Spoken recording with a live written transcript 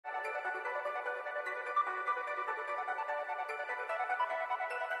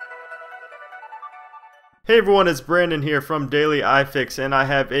Hey everyone, it's Brandon here from Daily iFix, and I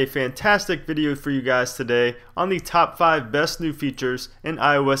have a fantastic video for you guys today on the top 5 best new features in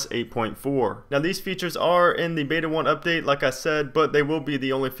iOS 8.4. Now these features are in the Beta 1 update, like I said, but they will be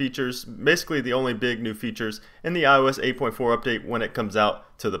the only features, basically the only big new features in the iOS 8.4 update when it comes out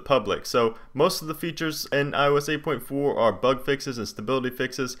to the public. So most of the features in iOS 8.4 are bug fixes and stability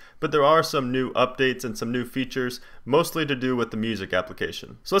fixes, but there are some new updates and some new features, mostly to do with the music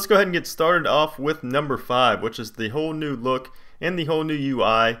application. So let's go ahead and get started off with number 5, which is the whole new look and the whole new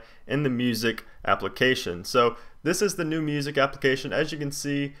UI in the music application. So this is the new music application. As you can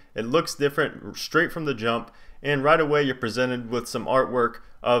see, it looks different straight from the jump, and right away you're presented with some artwork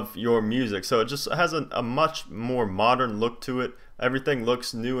of your music. So it just has a much more modern look to it. Everything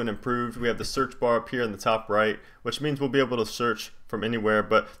looks new and improved. We have the search bar up here in the top right, which means we'll be able to search from anywhere.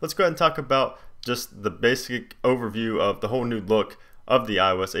 But let's go ahead and talk about just the basic overview of the whole new look of the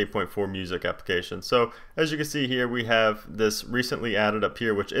iOS 8.4 music application. So as you can see here, we have this recently added up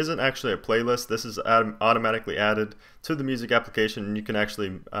here, which isn't actually a playlist. This is automatically added to the music application, and you can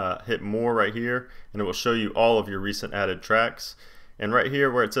actually hit more right here, and it will show you all of your recent added tracks. And right here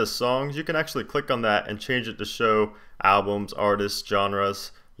where it says songs, you can actually click on that and change it to show albums, artists,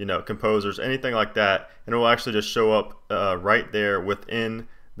 genres, composers, anything like that, and it will actually just show up right there within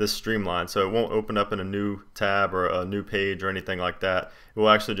this Streamlined. So it won't open up in a new tab or a new page or anything like that. It will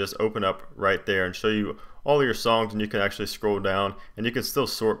actually just open up right there and show you all of your songs, and you can actually scroll down and you can still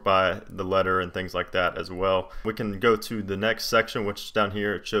sort by the letter and things like that as well. We can go to the next section, which is down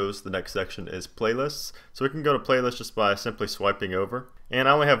here. It shows the next section is playlists. So we can go to playlists just by simply swiping over. And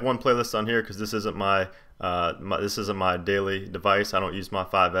I only have one playlist on here because this isn't my daily device. I don't use my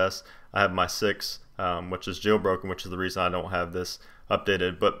 5S. I have my 6, which is jailbroken, which is the reason I don't have this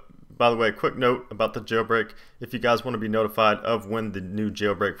updated. But by the way, quick note about the jailbreak: if you guys want to be notified of when the new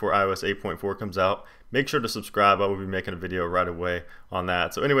jailbreak for iOS 8.4 comes out, make sure to subscribe. I will be making a video right away on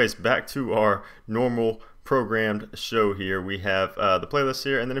that. So anyways, back to our normal programmed show here. We have the playlist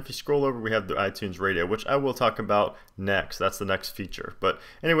here, and then if you scroll over, we have the iTunes Radio, which I will talk about next. That's the next feature. But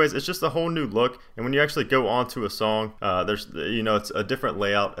anyways, it's just a whole new look, and when you actually go onto a song, there's it's a different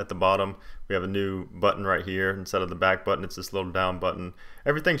layout at the bottom. We have a new button right here. Instead of the back button, it's this little down button.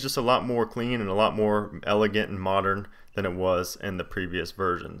 Everything's just a lot more clean and a lot more elegant and modern than it was in the previous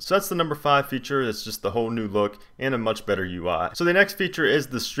version. So that's the number 5 feature. It's just the whole new look and a much better UI. So the next feature is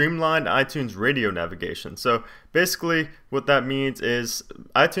the Streamlined iTunes Radio navigation. So basically what that means is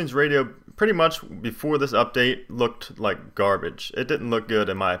iTunes Radio pretty much before this update looked like garbage. It didn't look good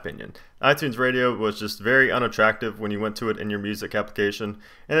in my opinion. iTunes Radio was just very unattractive when you went to it in your music application,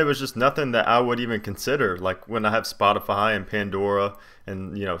 and it was just nothing that I would even consider. Like when I have Spotify and Pandora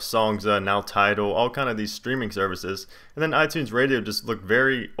and Songza, now Tidal, all kind of these streaming services, and then iTunes Radio just looked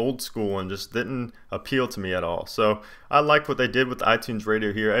very old school and just didn't appeal to me at all. So I like what they did with iTunes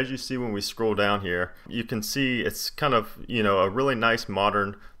Radio here. As you see when we scroll down here, you can see it's kind of a really nice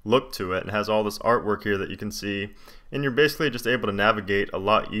modern look to it, and has all this artwork here that you can see, and you're basically just able to navigate a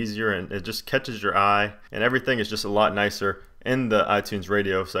lot easier, and it just catches your eye, and everything is just a lot nicer in the iTunes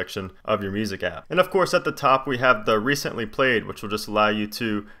Radio section of your music app. And of course at the top we have the recently played, which will just allow you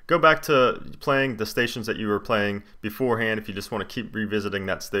to go back to playing the stations that you were playing beforehand. If you just want to keep revisiting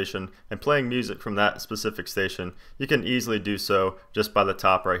that station and playing music from that specific station, you can easily do so just by the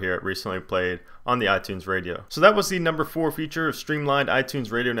top right here at recently played on the iTunes Radio. So that was the number 4 feature of Streamlined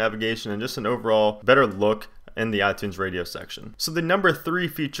iTunes Radio navigation, and just an overall better look in the iTunes Radio section. So the number 3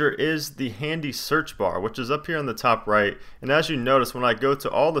 feature is the handy search bar, which is up here on the top right. And as you notice, when I go to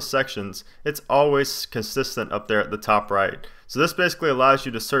all the sections, it's always consistent up there at the top right. So this basically allows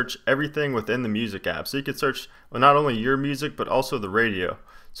you to search everything within the music app. So you can search not only your music, but also the radio.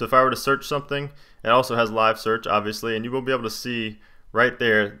 So if I were to search something, it also has live search, obviously, and you will be able to see right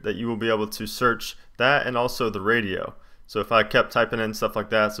there that you will be able to search that and also the radio. So if I kept typing in stuff like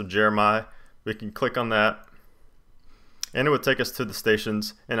that, so Jeremiah, we can click on that, and it would take us to the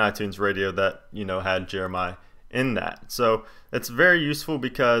stations in iTunes Radio that had Jeremiah in that. So it's very useful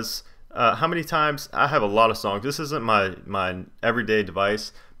because how many times I have a lot of songs. This isn't my everyday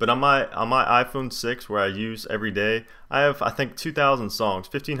device, but on my iPhone 6, where I use every day, I have, I think, 2,000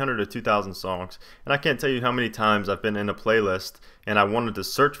 songs, 1,500 to 2,000 songs, and I can't tell you how many times I've been in a playlist and I wanted to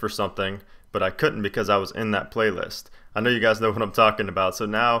search for something, but I couldn't because I was in that playlist. I know you guys know what I'm talking about. So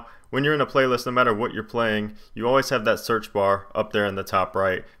now when you're in a playlist, no matter what you're playing, you always have that search bar up there in the top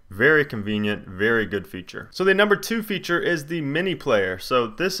right. Very convenient, very good feature. So the number 2 feature is the mini player. So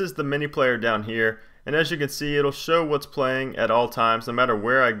this is the mini player down here, and as you can see, it'll show what's playing at all times, no matter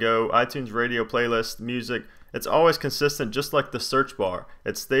where I go. iTunes Radio, playlist, music, it's always consistent, just like the search bar.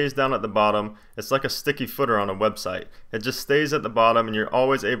 It stays down at the bottom. It's like a sticky footer on a website. It just stays at the bottom and you're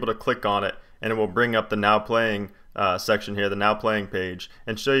always able to click on it and it will bring up the now playing section here, the now playing page,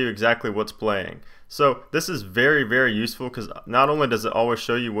 and show you exactly what's playing. So this is very, very useful because not only does it always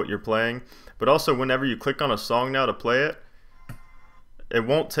show you what you're playing, but also whenever you click on a song now to play it, it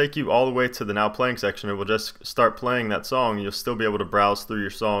won't take you all the way to the now playing section. It will just start playing that song. You'll still be able to browse through your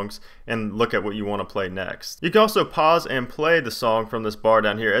songs and look at what you want to play next. You can also pause and play the song from this bar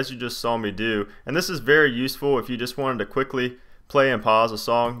down here, as you just saw me do, and this is very useful if you just wanted to quickly play and pause a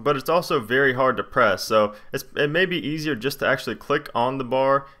song, but it's also very hard to press, so it may be easier just to actually click on the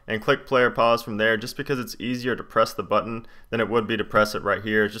bar and click play or pause from there, just because it's easier to press the button than it would be to press it right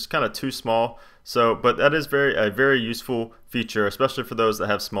here. It's just kind of too small. So, but that is a very useful feature, especially for those that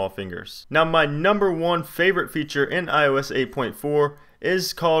have small fingers. Now, my number one favorite feature in iOS 8.4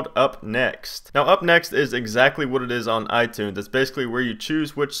 is called Up Next. Now, Up Next is exactly what it is on iTunes. It's basically where you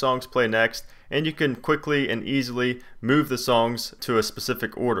choose which songs play next, and you can quickly and easily move the songs to a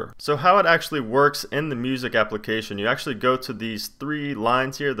specific order. So how it actually works in the music application, you actually go to these three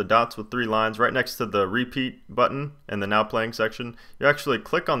lines here, the dots with three lines right next to the repeat button in the now playing section. You actually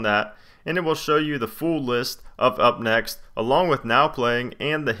click on that and it will show you the full list of Up Next along with now playing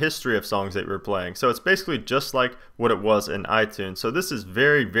and the history of songs that you're playing. So it's basically just like what it was in iTunes. So this is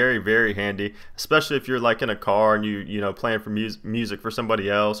very, very, very handy, especially if you're like in a car and you know playing for music for somebody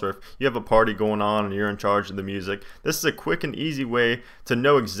else, or if you have a party going on and you're in charge of the music. This is a quick and easy way to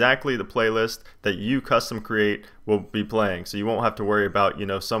know exactly the playlist that you custom create will be playing. So you won't have to worry about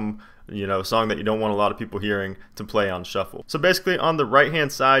some song that you don't want a lot of people hearing to play on shuffle. So basically on the right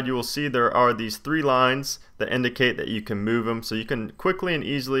hand side you will see there are these three lines that indicate that you can move them, so you can quickly and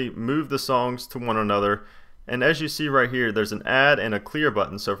easily move the songs to one another. And as you see right here, there's an add and a clear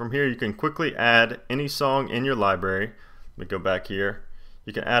button. So from here you can quickly add any song in your library. Let me go back here.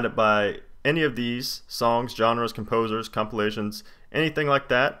 You can add it by any of these songs, genres, composers, compilations, anything like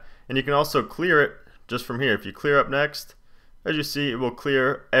that. And you can also clear it just from here. If you clear Up Next, as you see, it will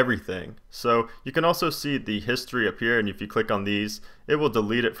clear everything. So you can also see the history up here, and if you click on these, it will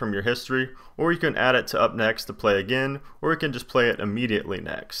delete it from your history, or you can add it to Up Next to play again, or you can just play it immediately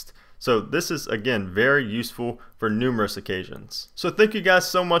next. So this is, again, very useful for numerous occasions. So thank you guys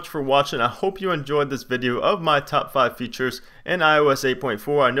so much for watching. I hope you enjoyed this video of my top 5 features in iOS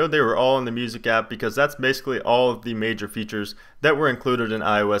 8.4. I know they were all in the music app because that's basically all of the major features that were included in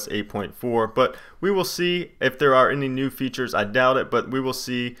iOS 8.4. But we will see if there are any new features. I doubt it, but we will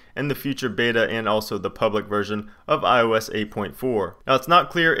see in the future beta and also the public version of iOS 8.4. Now, it's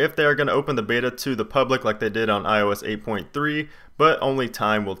not clear if they are going to open the beta to the public like they did on iOS 8.3, but only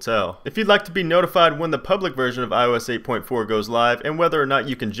time will tell. If you'd like to be notified when the public version of iOS 8.4 goes live and whether or not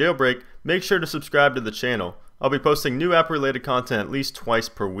you can jailbreak, make sure to subscribe to the channel. I'll be posting new app related content at least twice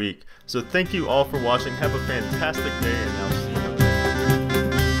per week. So thank you all for watching. Have a fantastic day, and now